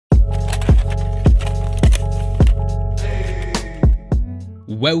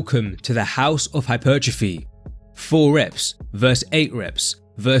Welcome to the House of Hypertrophy. 4 reps versus 8 reps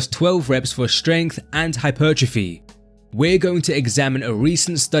versus 12 reps for strength and hypertrophy. We're going to examine a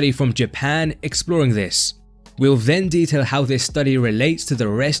recent study from Japan exploring this. We'll then detail how this study relates to the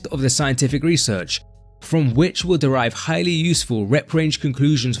rest of the scientific research, from which we'll derive highly useful rep range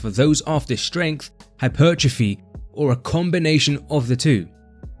conclusions for those after strength, hypertrophy, or a combination of the two.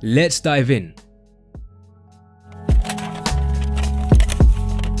 Let's dive in.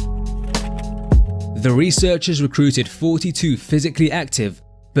 The researchers recruited 42 physically active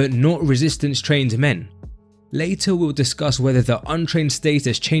but not resistance trained men. Later we'll discuss whether the untrained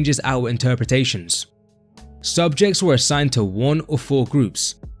status changes our interpretations. Subjects were assigned to 1 of 4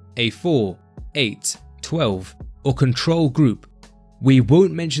 groups, a 4, 8, 12 or control group. We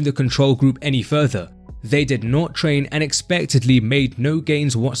won't mention the control group any further. They did not train and expectedly made no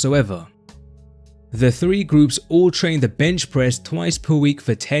gains whatsoever. The 3 groups all trained the bench press twice per week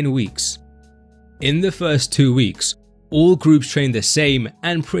for 10 weeks. In the first 2 weeks, all groups trained the same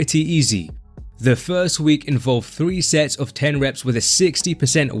and pretty easy. The first week involved 3 sets of 10 reps with a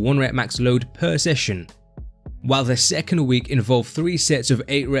 60% 1 rep max load per session, while the second week involved 3 sets of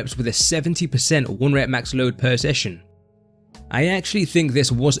 8 reps with a 70% 1 rep max load per session. I actually think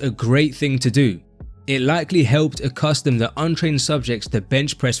this was a great thing to do. It likely helped accustom the untrained subjects to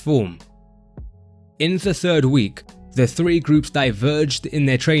bench press form. In the third week, the 3 groups diverged in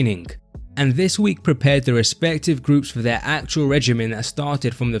their training, and this week prepared the respective groups for their actual regimen that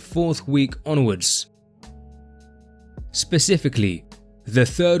started from the 4th week onwards. Specifically, the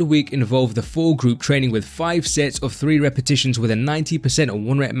third week involved the 4 group training with 5 sets of 3 repetitions with a 90%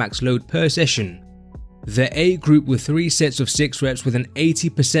 1 rep max load per session, the 8 group with 3 sets of 6 reps with an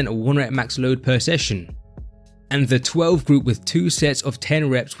 80% 1 rep max load per session, and the 12 group with 2 sets of 10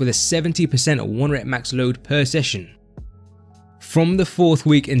 reps with a 70% 1 rep max load per session. From the 4th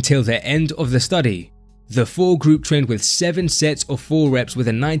week until the end of the study, the 4 group trained with 7 sets of 4 reps with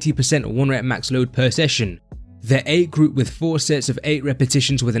a 90% 1 rep max load per session, the 8 group with 4 sets of 8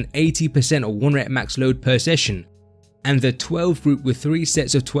 repetitions with an 80% 1 rep max load per session, and the 12 group with 3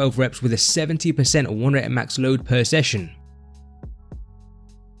 sets of 12 reps with a 70% 1 rep max load per session.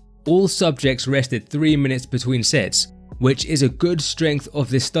 All subjects rested 3 minutes between sets, which is a good strength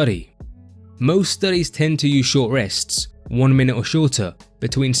of this study. Most studies tend to use short rests, 1 minute or shorter,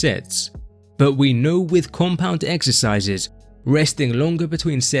 between sets, but we know with compound exercises, resting longer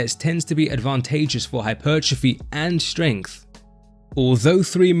between sets tends to be advantageous for hypertrophy and strength. Although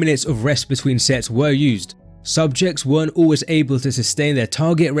 3 minutes of rest between sets were used, subjects weren't always able to sustain their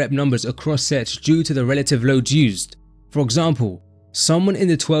target rep numbers across sets due to the relative loads used. For example, someone in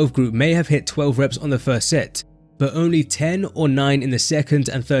the 12 group may have hit 12 reps on the first set, but only 10 or 9 in the second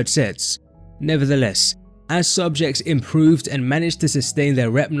and third sets. Nevertheless, as subjects improved and managed to sustain their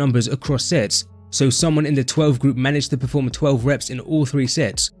rep numbers across sets, so someone in the 12 group managed to perform 12 reps in all 3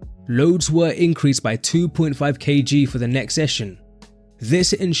 sets, loads were increased by 2.5 kg for the next session.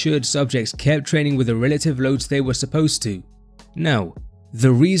 This ensured subjects kept training with the relative loads they were supposed to. Now,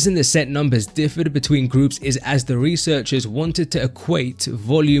 the reason the set numbers differed between groups is as the researchers wanted to equate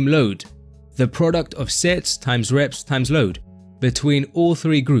volume load, the product of sets times reps times load, between all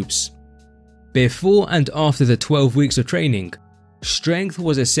 3 groups. Before and after the 12 weeks of training, strength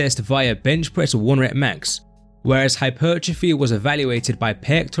was assessed via bench press 1 rep max, whereas hypertrophy was evaluated by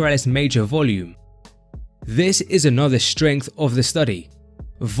pectoralis major volume. This is another strength of the study.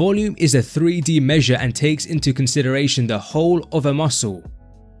 Volume is a 3D measure and takes into consideration the whole of a muscle.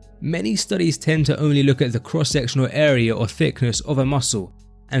 Many studies tend to only look at the cross-sectional area or thickness of a muscle,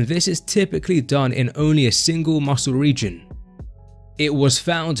 and this is typically done in only a single muscle region. It was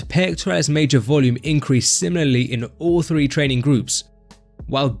found pectoralis major volume increased similarly in all 3 training groups,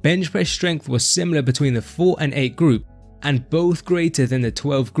 while bench press strength was similar between the 4 and 8 group and both greater than the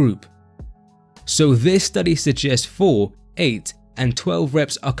 12 group. So this study suggests 4, 8 and 12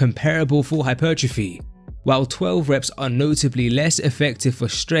 reps are comparable for hypertrophy, while 12 reps are notably less effective for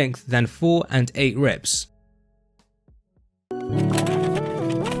strength than 4 and 8 reps.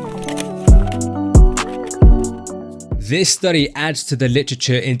 This study adds to the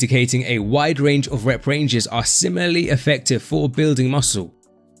literature indicating a wide range of rep ranges are similarly effective for building muscle.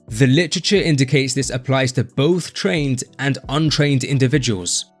 The literature indicates this applies to both trained and untrained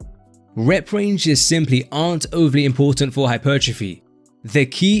individuals. Rep ranges simply aren't overly important for hypertrophy. The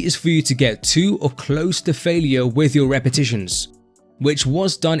key is for you to get to or close to failure with your repetitions, which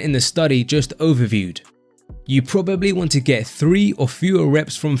was done in the study just overviewed. You probably want to get 3 or fewer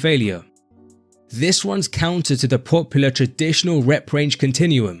reps from failure. This runs counter to the popular traditional rep range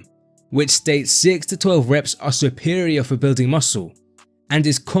continuum, which states 6 to 12 reps are superior for building muscle, and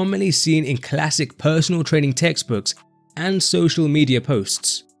is commonly seen in classic personal training textbooks and social media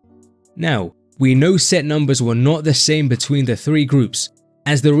posts. Now, we know set numbers were not the same between the three groups,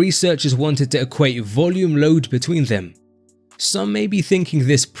 as the researchers wanted to equate volume load between them. Some may be thinking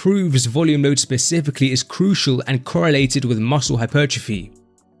this proves volume load specifically is crucial and correlated with muscle hypertrophy.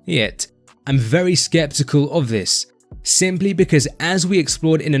 Yet, I'm very skeptical of this, simply because, as we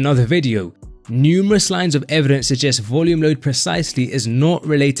explored in another video, numerous lines of evidence suggest volume load precisely is not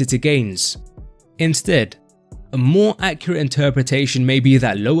related to gains. Instead, a more accurate interpretation may be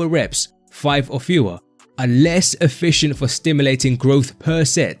that lower reps, 5 or fewer, are less efficient for stimulating growth per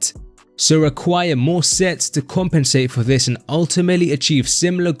set, so require more sets to compensate for this and ultimately achieve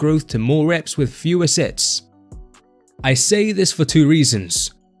similar growth to more reps with fewer sets. I say this for two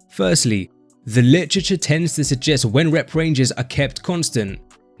reasons. Firstly, the literature tends to suggest when rep ranges are kept constant,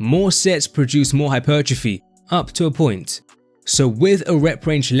 more sets produce more hypertrophy up to a point. So with a rep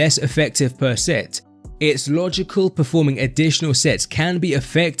range less effective per set, it's logical performing additional sets can be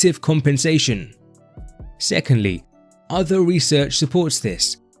effective compensation. Secondly, other research supports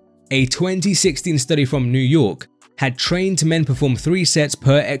this. A 2016 study from New York had trained men perform 3 sets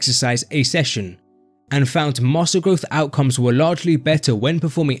per exercise a session, and found muscle growth outcomes were largely better when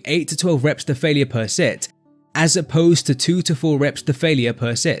performing 8 to 12 reps to failure per set, as opposed to 2 to 4 reps to failure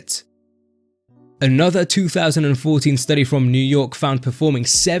per set. Another 2014 study from New York found performing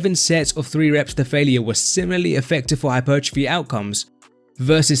 7 sets of 3 reps to failure was similarly effective for hypertrophy outcomes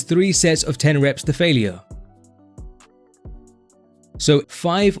versus 3 sets of 10 reps to failure. So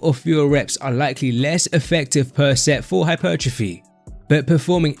 5 or fewer reps are likely less effective per set for hypertrophy, but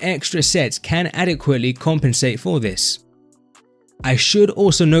performing extra sets can adequately compensate for this. I should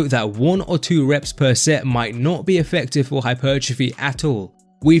also note that 1 or 2 reps per set might not be effective for hypertrophy at all.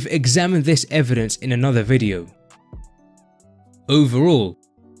 We've examined this evidence in another video. Overall,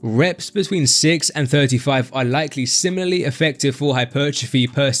 reps between 6 and 35 are likely similarly effective for hypertrophy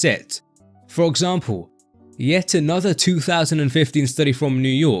per set. For example, yet another 2015 study from New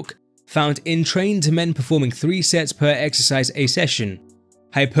York found in trained men performing 3 sets per exercise a session,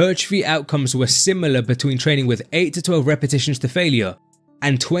 hypertrophy outcomes were similar between training with 8 to 12 repetitions to failure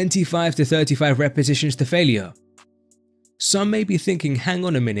and 25 to 35 repetitions to failure. Some may be thinking, hang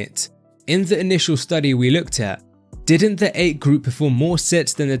on a minute, in the initial study we looked at, didn't the 8 group perform more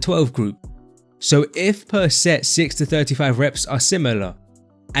sets than the 12 group? So if per set 6 to 35 reps are similar,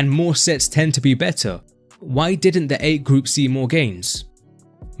 and more sets tend to be better, why didn't the 8 group see more gains?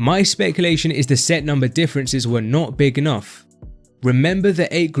 My speculation is the set number differences were not big enough. Remember,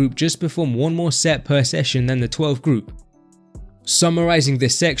 the 8 group just performed 1 more set per session than the 12 group. Summarizing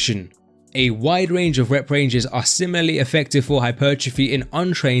this section, a wide range of rep ranges are similarly effective for hypertrophy in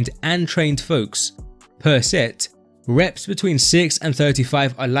untrained and trained folks. Per set, reps between 6 and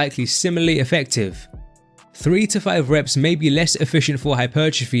 35 are likely similarly effective. 3 to 5 reps may be less efficient for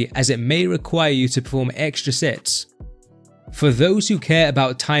hypertrophy, as it may require you to perform extra sets. For those who care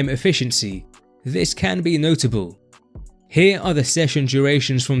about time efficiency, this can be notable. Here are the session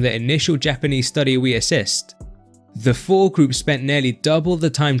durations from the initial Japanese study we assessed. The 4 groups spent nearly double the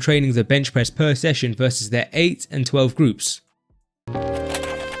time training the bench press per session versus their 8 and 12 groups.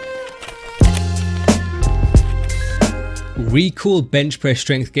 Recall bench press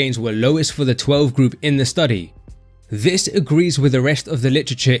strength gains were lowest for the 12 group in the study. This agrees with the rest of the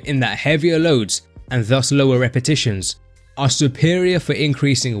literature in that heavier loads, and thus lower repetitions, are superior for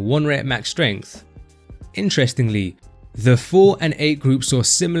increasing 1 rep max strength. Interestingly, the 4 and 8 groups saw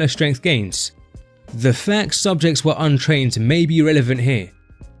similar strength gains. The fact subjects were untrained may be relevant here,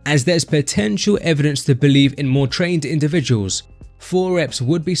 as there's potential evidence to believe in more trained individuals, 4 reps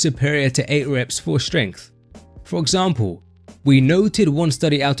would be superior to 8 reps for strength. For example, we noted one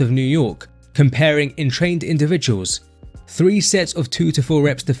study out of New York comparing in trained individuals 3 sets of 2 to 4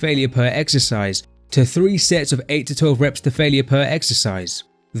 reps to failure per exercise to 3 sets of 8 to 12 reps to failure per exercise.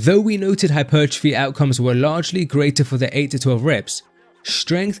 Though we noted hypertrophy outcomes were largely greater for the 8 to 12 reps,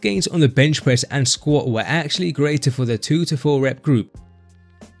 strength gains on the bench press and squat were actually greater for the 2 to 4 rep group.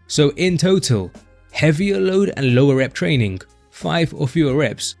 So in total, heavier load and lower rep training, 5 or fewer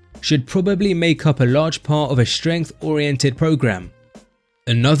reps, should probably make up a large part of a strength-oriented program.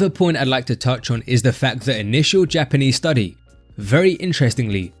 Another point I'd like to touch on is the fact that initial Japanese study, very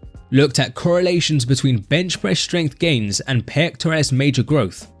interestingly, looked at correlations between bench press strength gains and pectoralis major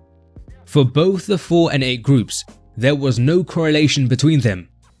growth. For both the 4 and 8 groups, there was no correlation between them,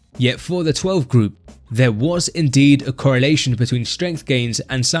 yet for the 12 group, there was indeed a correlation between strength gains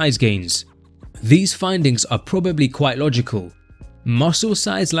and size gains. These findings are probably quite logical. Muscle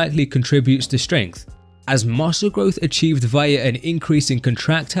size likely contributes to strength, as muscle growth achieved via an increase in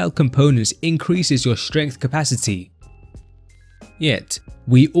contractile components increases your strength capacity. Yet,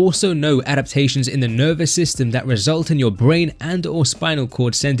 we also know adaptations in the nervous system that result in your brain and/or spinal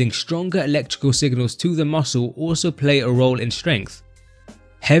cord sending stronger electrical signals to the muscle also play a role in strength.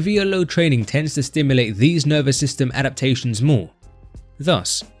 Heavier load training tends to stimulate these nervous system adaptations more.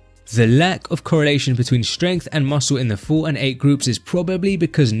 Thus, the lack of correlation between strength and muscle in the 4 and 8 groups is probably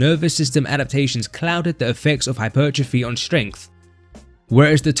because nervous system adaptations clouded the effects of hypertrophy on strength,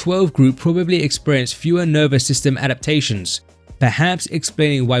 whereas the 12 group probably experienced fewer nervous system adaptations, perhaps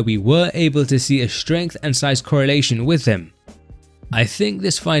explaining why we were able to see a strength and size correlation with them. I think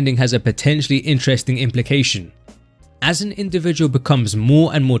this finding has a potentially interesting implication. As an individual becomes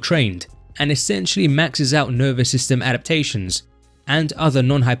more and more trained and essentially maxes out nervous system adaptations and other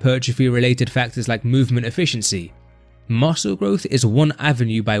non-hypertrophy related factors like movement efficiency, muscle growth is one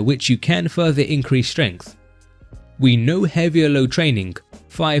avenue by which you can further increase strength. We know heavier load training,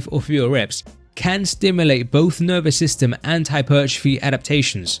 5 or fewer reps, can stimulate both nervous system and hypertrophy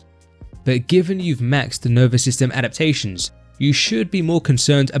adaptations, but given you've maxed the nervous system adaptations, you should be more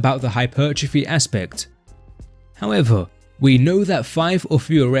concerned about the hypertrophy aspect. However, we know that 5 or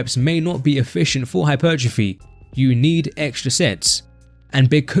fewer reps may not be efficient for hypertrophy. You need extra sets, and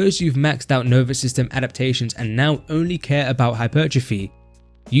because you've maxed out nervous system adaptations and now only care about hypertrophy,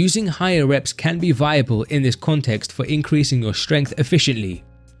 using higher reps can be viable in this context for increasing your strength efficiently.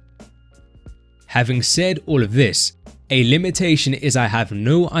 Having said all of this, a limitation is I have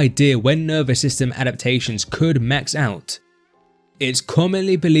no idea when nervous system adaptations could max out. It's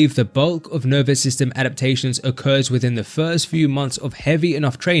commonly believed the bulk of nervous system adaptations occurs within the first few months of heavy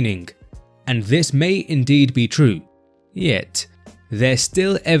enough training, and this may indeed be true. Yet, there's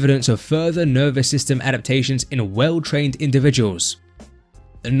still evidence of further nervous system adaptations in well-trained individuals.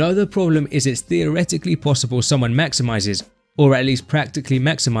 Another problem is it's theoretically possible someone maximizes, or at least practically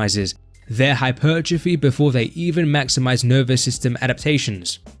maximizes, their hypertrophy before they even maximize nervous system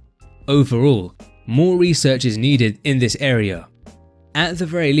adaptations. Overall, more research is needed in this area. At the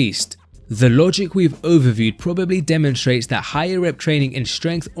very least, the logic we've overviewed probably demonstrates that higher rep training in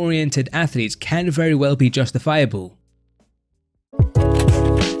strength-oriented athletes can very well be justifiable.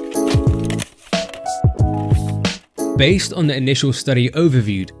 Based on the initial study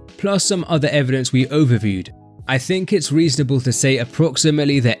overviewed, plus some other evidence we overviewed, I think it's reasonable to say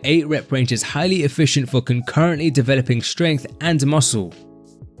approximately the 8 rep range is highly efficient for concurrently developing strength and muscle.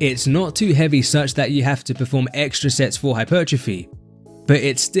 It's not too heavy such that you have to perform extra sets for hypertrophy, but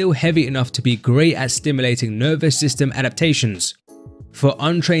it's still heavy enough to be great at stimulating nervous system adaptations. For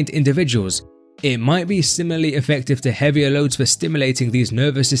untrained individuals, it might be similarly effective to heavier loads for stimulating these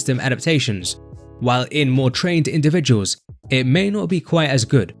nervous system adaptations, while in more trained individuals, it may not be quite as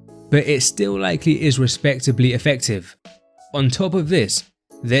good, but it still likely is respectably effective. On top of this,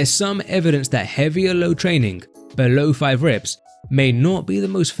 there's some evidence that heavier load training, below 5 reps, may not be the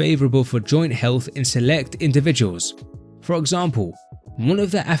most favorable for joint health in select individuals. For example, one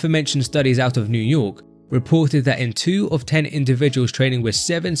of the aforementioned studies out of New York reported that in 2 of 10 individuals training with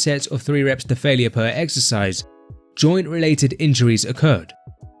 7 sets of 3 reps to failure per exercise, joint-related injuries occurred.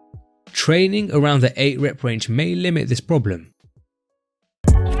 Training around the 8 rep range may limit this problem.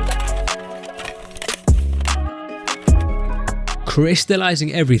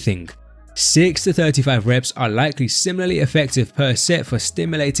 Crystallizing everything, 6 to 35 reps are likely similarly effective per set for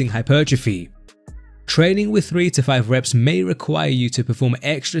stimulating hypertrophy. Training with 3 to 5 reps may require you to perform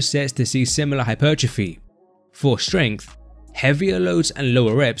extra sets to see similar hypertrophy. For strength, heavier loads and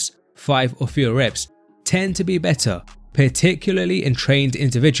lower reps, 5 or fewer reps, tend to be better, particularly in trained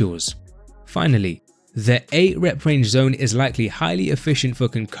individuals. Finally, the 8 rep range zone is likely highly efficient for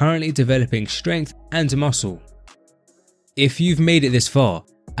concurrently developing strength and muscle. If you've made it this far,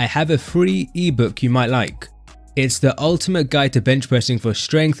 I have a free ebook you might like. It's the ultimate guide to bench pressing for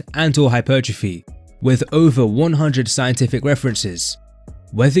strength and/or hypertrophy, with over 100 scientific references.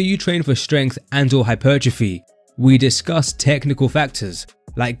 Whether you train for strength and/or hypertrophy, we discuss technical factors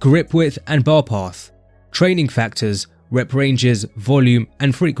like grip width and bar path, training factors, rep ranges, volume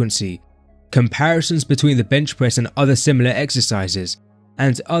and frequency, comparisons between the bench press and other similar exercises,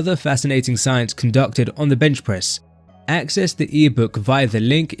 and other fascinating science conducted on the bench press. Access the ebook via the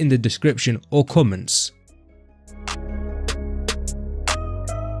link in the description or comments.